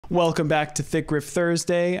Welcome back to Thick Riff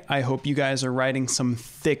Thursday. I hope you guys are writing some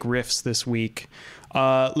thick riffs this week.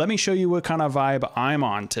 Let me show you what kind of vibe I'm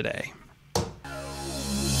on today.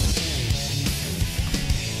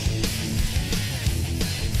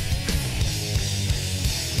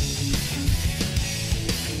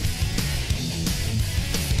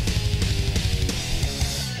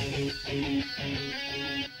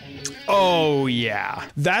 Oh yeah,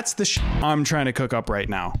 that's the I'm trying to cook up right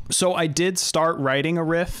now. So I did start writing a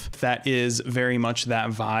riff that is very much that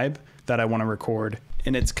vibe that I want to record.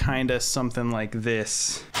 And it's kind of something like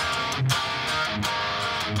this.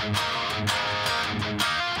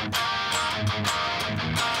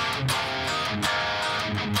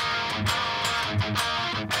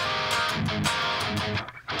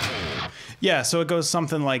 Yeah, so it goes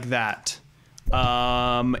something like that.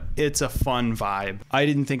 It's a fun vibe. I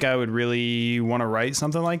didn't think I would really want to write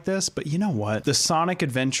something like this, but you know what? The Sonic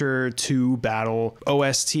Adventure 2 Battle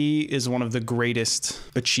OST is one of the greatest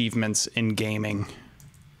achievements in gaming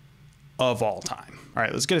of all time. All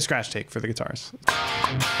right, let's get a scratch take for the guitars.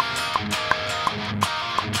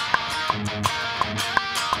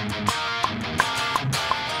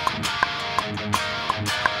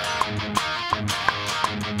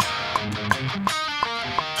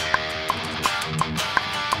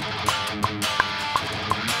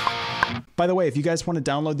 By the way, if you guys want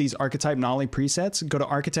to download these Archetype Nolly presets, go to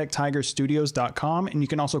architecttigerstudios.com, and you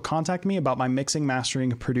can also contact me about my mixing,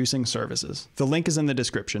 mastering, and producing services. The link is in the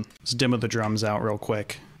description. Let's demo the drums out real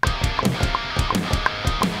quick.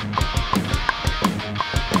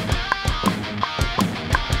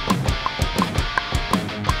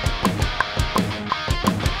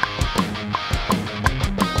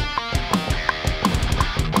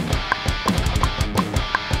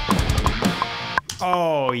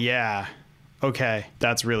 Oh, yeah. Okay,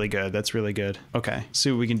 that's really good. That's really good. Okay,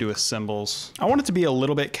 see what we can do with cymbals. I want it to be a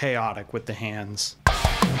little bit chaotic with the hands.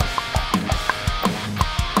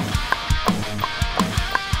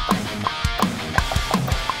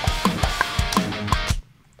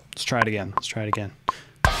 Let's try it again. Let's try it again.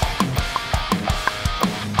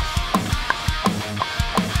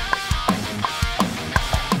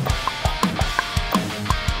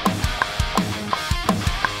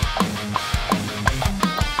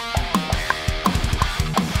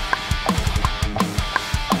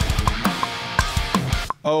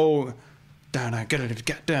 Oh,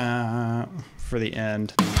 for the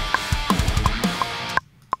end.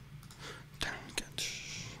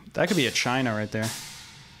 That could be a China right there.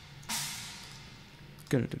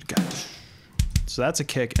 So that's a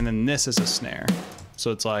kick, and then this is a snare.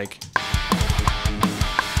 So it's like,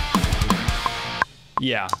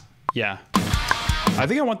 yeah. I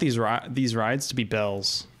think I want these rides to be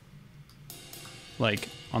bells, like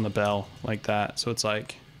on the bell, like that. So it's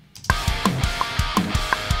like.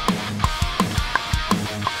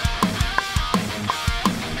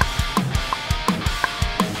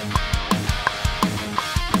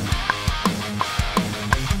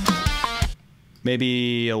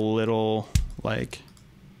 Maybe a little like.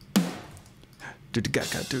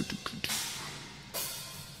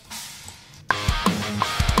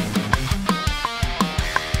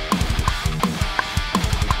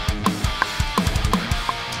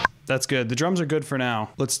 That's good. The drums are good for now.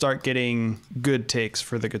 Let's start getting good takes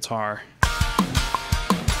for the guitar.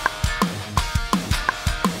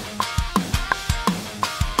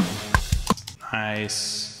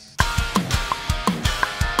 Nice.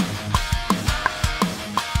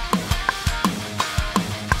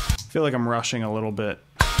 I feel like I'm rushing a little bit.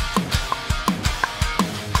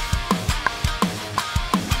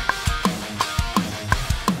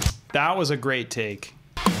 That was a great take.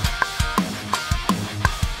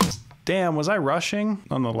 Damn, was I rushing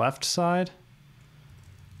on the left side?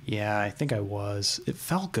 Yeah, I think I was. It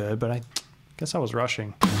felt good, but I guess I was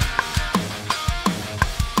rushing.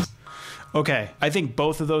 Okay, I think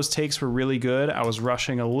both of those takes were really good. I was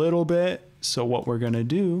rushing a little bit. So what we're gonna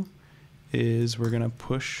do is we're gonna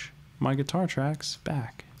push my guitar tracks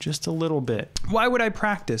back just a little bit. Why would I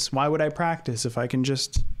practice? Why would I practice if I can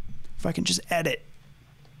just edit?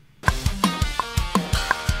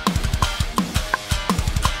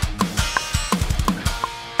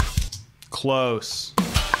 Close.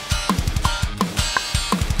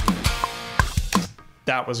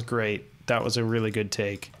 That was great. That was a really good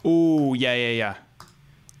take. Ooh, yeah.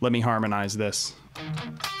 Let me harmonize this.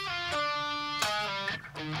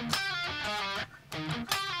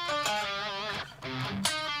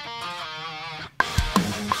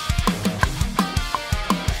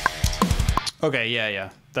 Okay,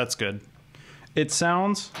 yeah, that's good. It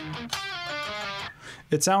sounds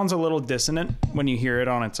a little dissonant when you hear it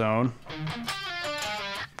on its own.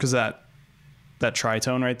 because that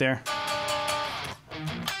tritone right there.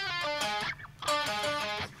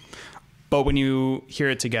 But when you hear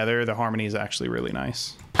it together, the harmony is actually really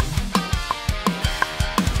nice.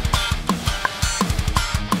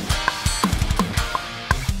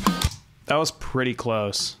 That was pretty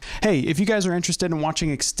close. Hey, if you guys are interested in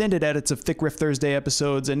watching extended edits of Thick Riff Thursday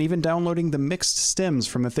episodes and even downloading the mixed stems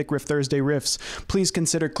from the Thick Riff Thursday riffs, please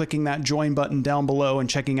consider clicking that join button down below and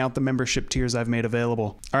checking out the membership tiers I've made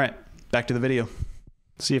available. All right, back to the video.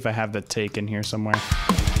 See if I have the take in here somewhere.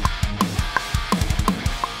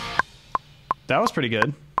 That was pretty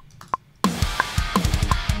good.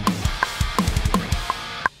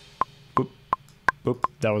 Boop, boop.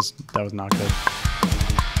 That was not good.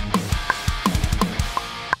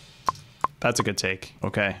 That's a good take.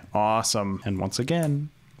 Okay, awesome. And once again,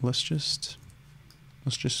 let's just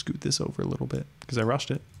scoot this over a little bit because I rushed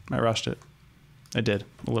it. I did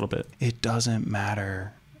a little bit. It doesn't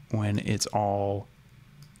matter when it's all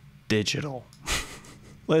digital.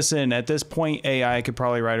 Listen, at this point, AI could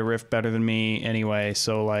probably write a riff better than me anyway.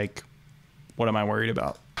 So like, what am I worried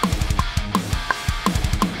about?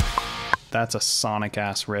 That's a sonic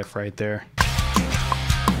ass riff right there.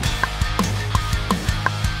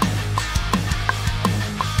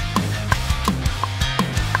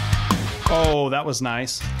 Oh, that was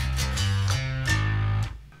nice.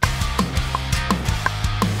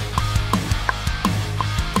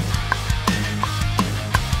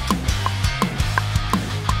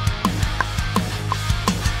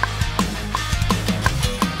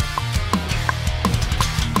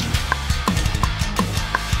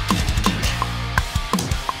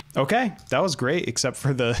 Okay, that was great, except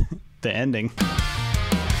for the ending.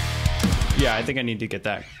 Yeah, I think I need to get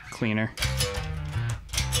that cleaner.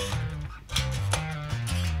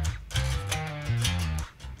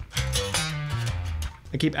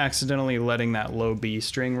 I keep accidentally letting that low B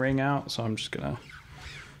string ring out, so I'm just gonna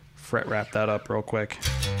fret wrap that up real quick.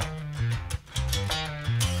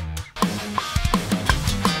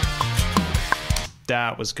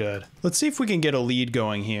 That was good. Let's see if we can get a lead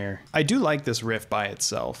going here. I do like this riff by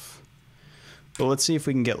itself, but let's see if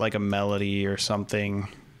we can get like a melody or something.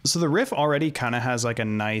 So the riff already kind of has like a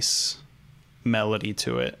nice melody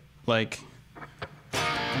to it. Like,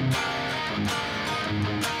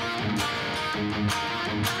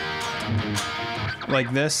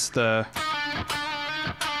 this,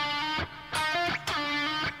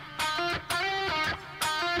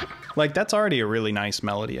 like that's already a really nice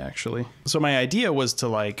melody actually. So my idea was to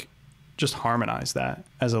like just harmonize that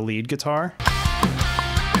as a lead guitar.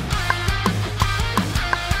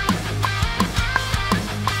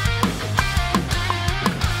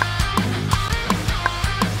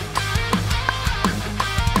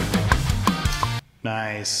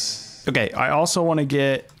 Nice. Okay, I also want to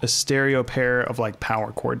get a stereo pair of like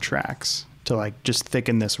power chord tracks to like just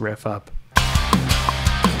thicken this riff up.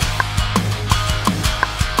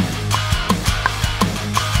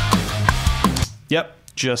 Yep,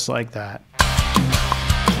 just like that.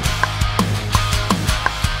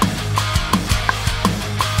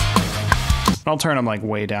 I'll turn them like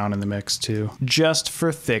way down in the mix too, just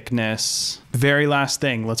for thickness. Very last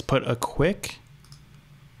thing, let's put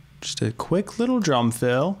just a quick little drum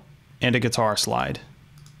fill and a guitar slide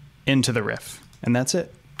into the riff. And that's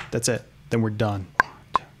it. That's it. Then we're done.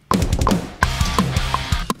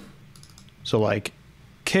 So like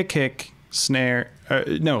kick, kick, snare,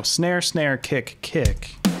 no, snare, snare, kick,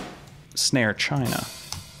 kick, snare, China.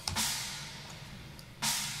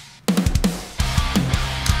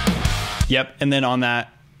 Yep, and then on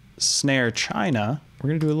that snare, China, we're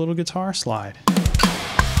gonna do a little guitar slide.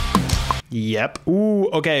 Yep. Ooh,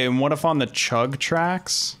 okay, and what if on the chug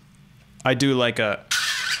tracks, I do like a,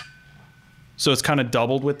 so it's kind of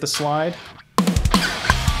doubled with the slide.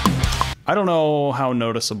 I don't know how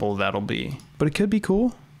noticeable that'll be, but it could be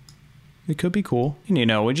cool. It could be cool. And you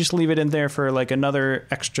know, we just leave it in there for like another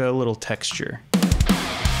extra little texture.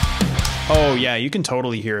 Oh yeah, you can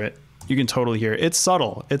totally hear it. You can totally hear it. It's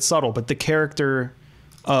subtle, but the character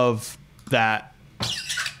of that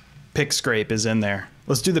pick scrape is in there.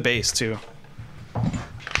 Let's do the bass too.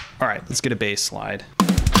 All right, let's get a bass slide.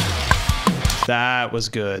 That was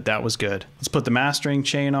good. That was good. Let's put the mastering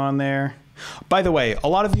chain on there. By the way, a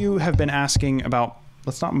lot of you have been asking about,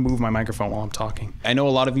 let's not move my microphone while I'm talking. I know a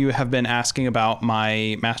lot of you have been asking about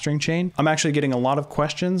my mastering chain. I'm actually getting a lot of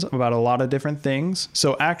questions about a lot of different things.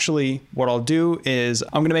 So actually what I'll do is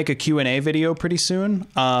I'm gonna make a Q&A video pretty soon,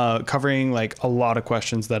 covering like a lot of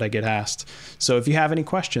questions that I get asked. So if you have any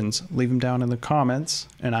questions, leave them down in the comments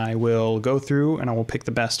and I will go through and I will pick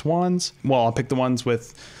the best ones. Well, I'll pick the ones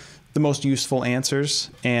with the most useful answers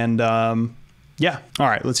and Yeah. All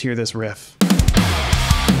right, let's hear this riff.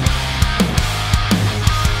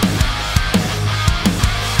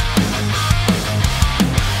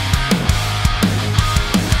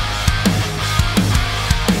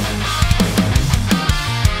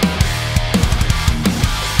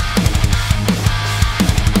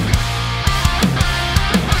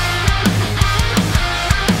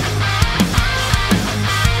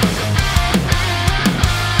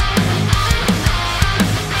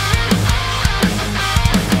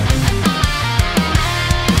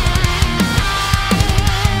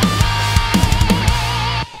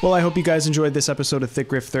 Well, I hope you guys enjoyed this episode of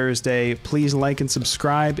Thick Riff Thursday. Please like and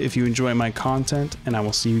subscribe if you enjoy my content, and I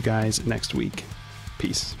will see you guys next week.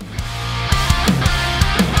 Peace.